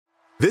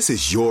This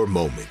is your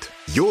moment,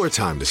 your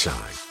time to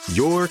shine,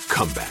 your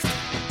comeback.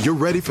 You're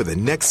ready for the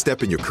next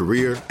step in your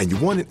career, and you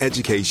want an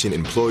education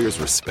employers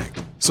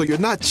respect. So you're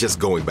not just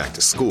going back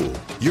to school,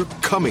 you're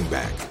coming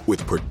back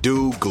with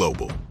Purdue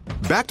Global.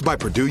 Backed by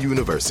Purdue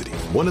University,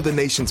 one of the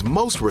nation's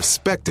most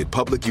respected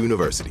public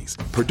universities,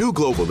 Purdue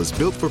Global is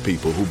built for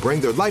people who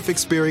bring their life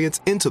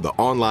experience into the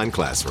online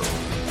classroom.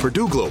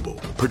 Purdue Global,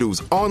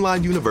 Purdue's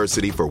online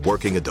university for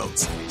working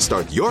adults.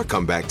 Start your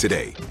comeback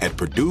today at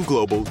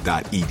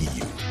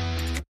purdueglobal.edu.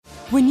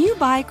 When you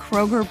buy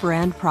Kroger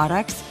brand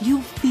products,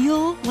 you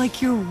feel like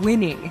you're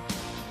winning.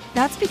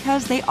 That's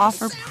because they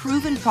offer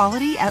proven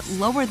quality at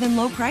lower than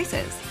low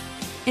prices.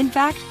 In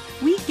fact,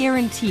 we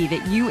guarantee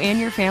that you and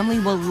your family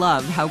will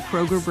love how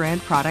Kroger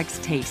brand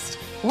products taste,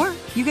 or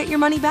you get your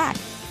money back.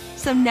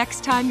 So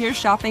next time you're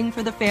shopping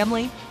for the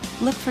family,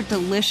 look for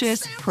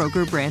delicious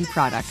Kroger brand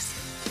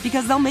products,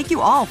 because they'll make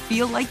you all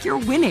feel like you're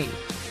winning.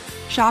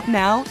 Shop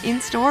now,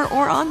 in-store,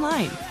 or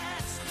online.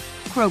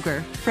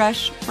 Kroger,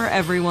 fresh for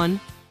everyone.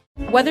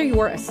 Whether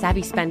you're a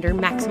savvy spender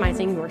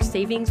maximizing your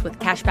savings with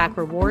cashback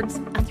rewards,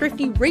 a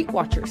thrifty rate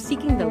watcher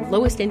seeking the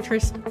lowest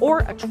interest, or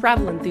a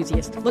travel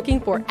enthusiast looking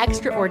for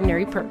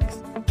extraordinary perks,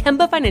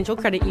 Kemba Financial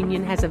Credit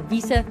Union has a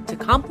visa to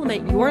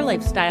complement your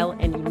lifestyle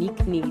and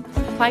unique needs.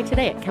 Apply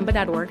today at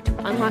Kemba.org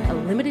to unlock a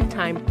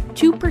limited-time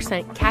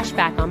 2% cash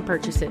back on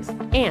purchases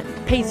and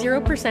pay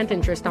 0%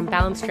 interest on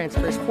balance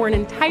transfers for an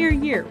entire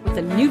year with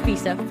a new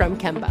visa from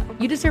Kemba.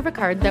 You deserve a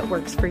card that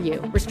works for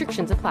you.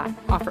 Restrictions apply.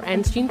 Offer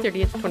ends June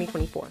 30th,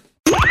 2024.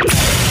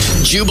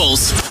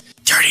 Jubal's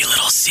dirty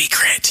little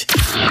secret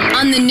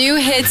on the new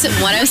hits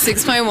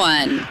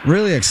 106.1.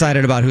 Really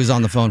excited about who's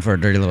on the phone for a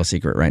dirty little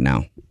secret right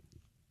now.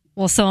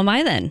 Well, so am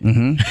I then.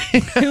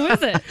 Mm-hmm. Who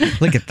is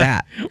it? Look at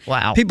that.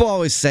 Wow. People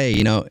always say,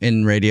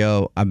 in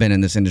radio, I've been in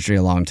this industry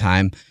a long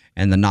time,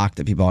 and the knock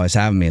that people always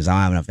have on me is I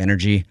don't have enough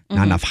energy,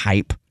 not enough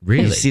hype.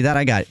 Really? You see that?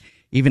 I got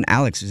even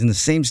Alex, who's in the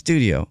same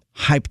studio,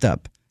 hyped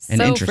up and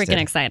So interested.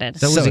 freaking excited.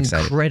 That was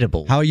excited.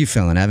 incredible. How are you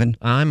feeling, Evan?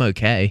 I'm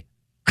okay.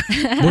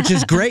 Which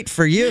is great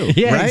for you,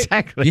 Yeah, right?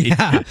 exactly.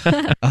 Yeah.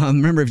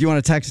 Remember, if you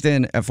want to text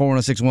in at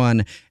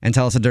 41061 and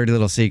tell us a dirty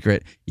little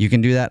secret, you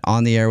can do that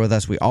on the air with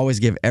us. We always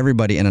give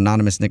everybody an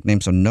anonymous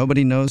nickname so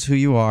nobody knows who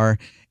you are.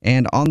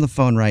 And on the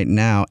phone right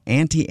now,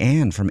 Auntie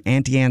Ann from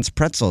Auntie Ann's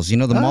Pretzels. You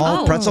know the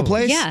mall pretzel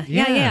place?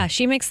 Yeah.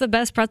 She makes the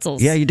best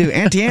pretzels. Yeah, you do.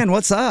 Auntie Ann,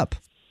 what's up?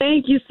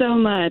 Thank you so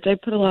much. I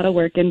put a lot of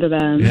work into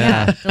them.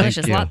 Yeah, Thank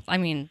delicious.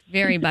 you.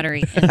 Very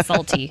buttery and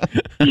salty.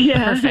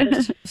 Yeah.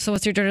 Perfect. So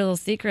what's your dirty little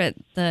secret?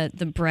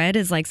 The bread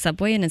is like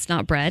Subway and it's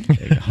not bread?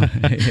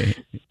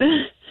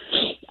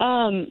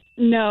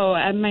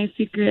 No, my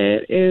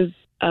secret is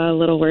a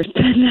little worse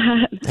than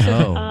that.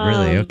 Oh,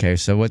 really? Okay,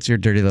 so what's your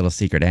dirty little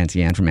secret,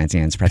 Auntie Ann from Auntie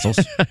Ann's Pretzels?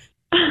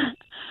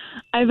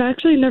 I've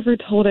actually never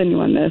told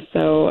anyone this,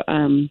 so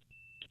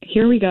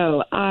here we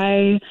go.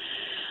 I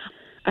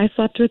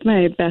slept with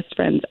my best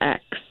friend's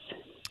ex.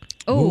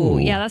 Oh, Ooh.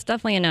 yeah, that's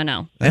definitely a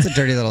no-no. That's a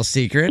dirty little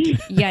secret.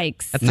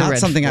 Yikes. That's a Not red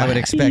something I would flag.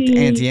 expect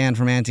Auntie Ann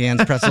from Auntie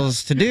Ann's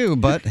Pretzels to do,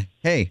 but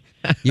hey,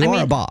 you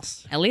are a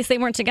boss. At least they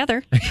weren't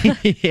together.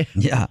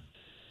 Yeah.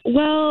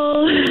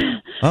 Well,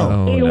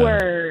 Oh, they no.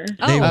 were.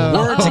 They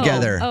were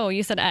together. Oh,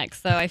 you said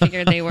ex, so I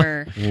figured they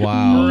were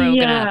Wow.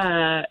 broken up.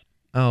 Yeah.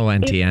 Oh,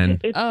 Auntie Ann.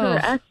 It's Oh. her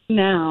ex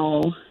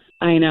now.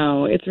 I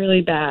know. It's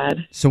really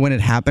bad. So when it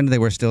happened, they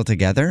were still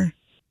together?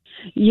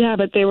 Yeah,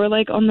 but they were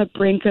like on the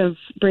brink of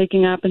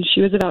breaking up, and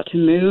she was about to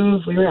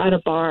move. We were at a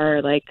bar,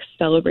 like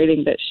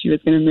celebrating that she was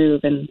going to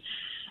move, and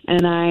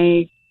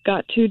I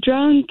got too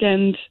drunk,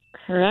 and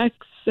her ex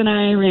and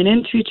I ran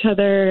into each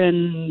other,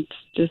 and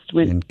just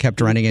went And kept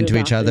running into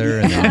each other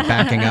and then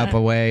backing up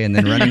away and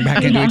then running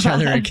back into each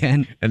other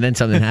again. And then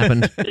something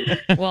happened.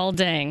 Well,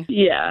 dang.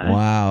 Yeah.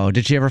 Wow.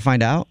 Did she ever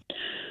find out?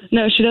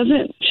 No, she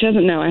doesn't. She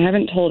doesn't know. I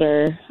haven't told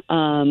her.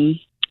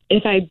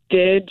 If I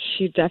did,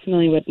 she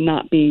definitely would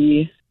not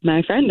be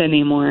my friend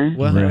anymore.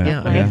 Well, Right.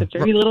 yeah. Why it's a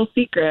dirty little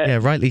secret. Yeah,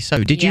 rightly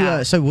so. Did you?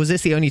 Yeah. So was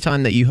this the only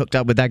time that you hooked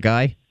up with that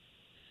guy?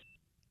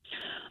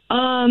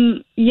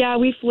 Yeah,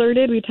 we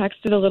flirted. We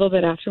texted a little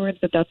bit afterwards,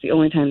 but that's the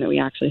only time that we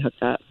actually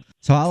hooked up.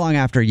 So how long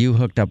after you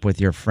hooked up with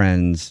your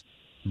friend's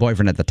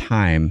boyfriend at the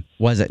time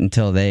was it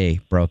until they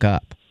broke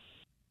up?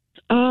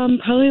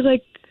 Probably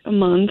like a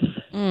month.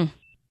 Mm.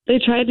 They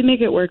tried to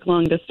make it work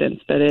long distance,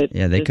 but it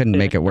Yeah, they just couldn't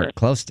make it didn't work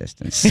close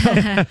distance.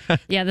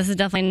 Yeah, this is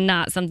definitely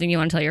not something you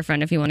want to tell your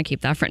friend if you want to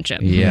keep that friendship.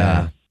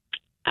 Yeah.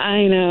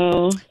 I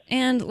know.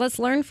 And let's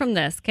learn from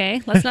this,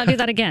 okay? Let's not do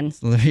that again.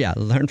 Yeah,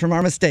 learn from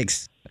our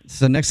mistakes.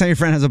 So next time your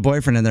friend has a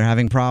boyfriend and they're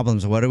having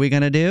problems, what are we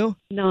going to do?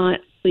 Not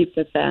sleep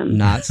with them.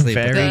 Not sleep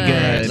with Very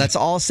them. good. Let's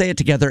all say it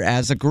together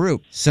as a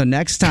group. So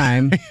next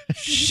time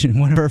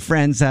one of our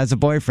friends has a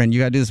boyfriend, you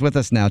got to do this with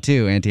us now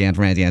too, Auntie Ann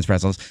from Auntie Ann's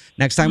Pretzels.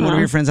 Next time one of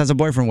your friends has a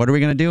boyfriend, what are we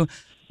going to do?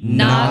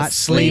 Not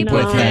sleep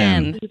with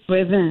them. Sleep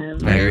with them.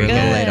 Very Good.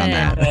 late on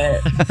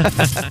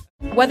that.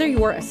 Whether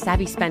you're a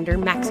savvy spender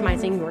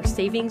maximizing your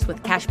savings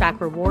with cashback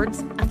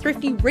rewards, a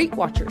thrifty rate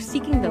watcher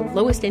seeking the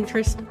lowest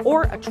interest,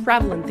 or a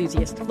travel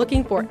enthusiast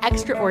looking for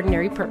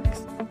extraordinary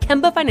perks,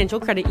 Kemba Financial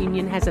Credit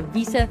Union has a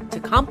visa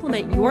to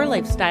complement your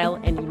lifestyle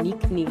and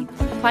unique needs.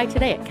 Apply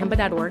today at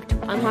Kemba.org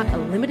to unlock a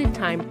limited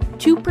time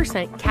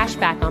 2% cash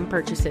back on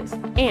purchases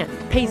and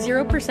pay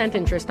 0%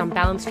 interest on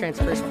balance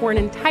transfers for an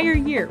entire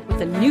year with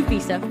a new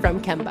visa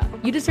from Kemba.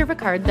 You deserve a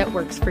card that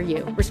works for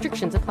you.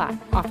 Restrictions apply.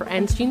 Offer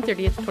ends June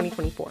 30th,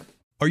 2024.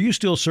 Are you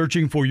still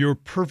searching for your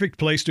perfect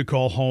place to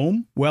call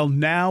home? Well,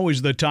 now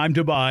is the time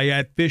to buy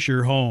at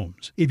Fisher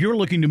Homes. If you're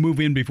looking to move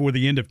in before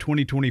the end of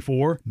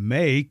 2024,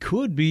 May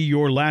could be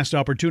your last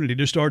opportunity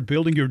to start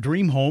building your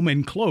dream home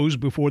and close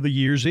before the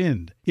year's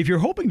end. If you're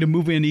hoping to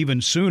move in even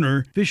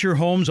sooner, Fisher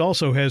Homes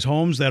also has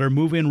homes that are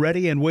move-in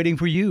ready and waiting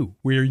for you,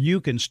 where you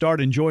can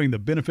start enjoying the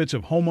benefits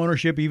of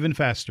homeownership even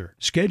faster.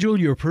 Schedule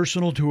your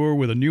personal tour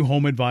with a new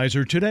home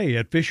advisor today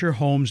at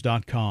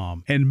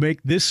FisherHomes.com and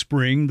make this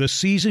spring the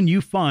season you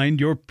find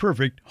your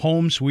perfect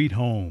home sweet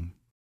home.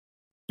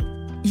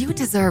 You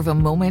deserve a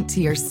moment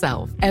to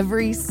yourself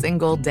every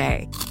single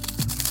day.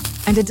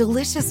 And a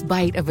delicious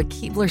bite of a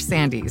Keebler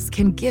Sandies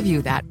can give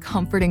you that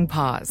comforting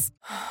pause.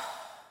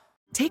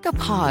 Take a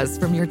pause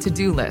from your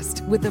to-do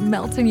list with the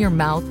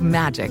melt-in-your-mouth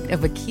magic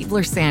of a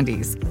Keebler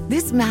Sandies.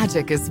 This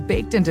magic is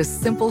baked into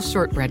simple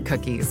shortbread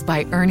cookies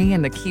by Ernie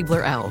and the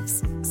Keebler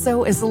Elves.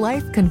 So as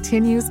life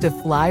continues to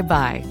fly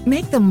by,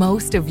 make the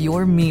most of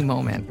your me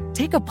moment.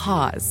 Take a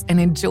pause and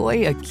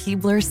enjoy a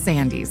Keebler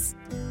Sandies.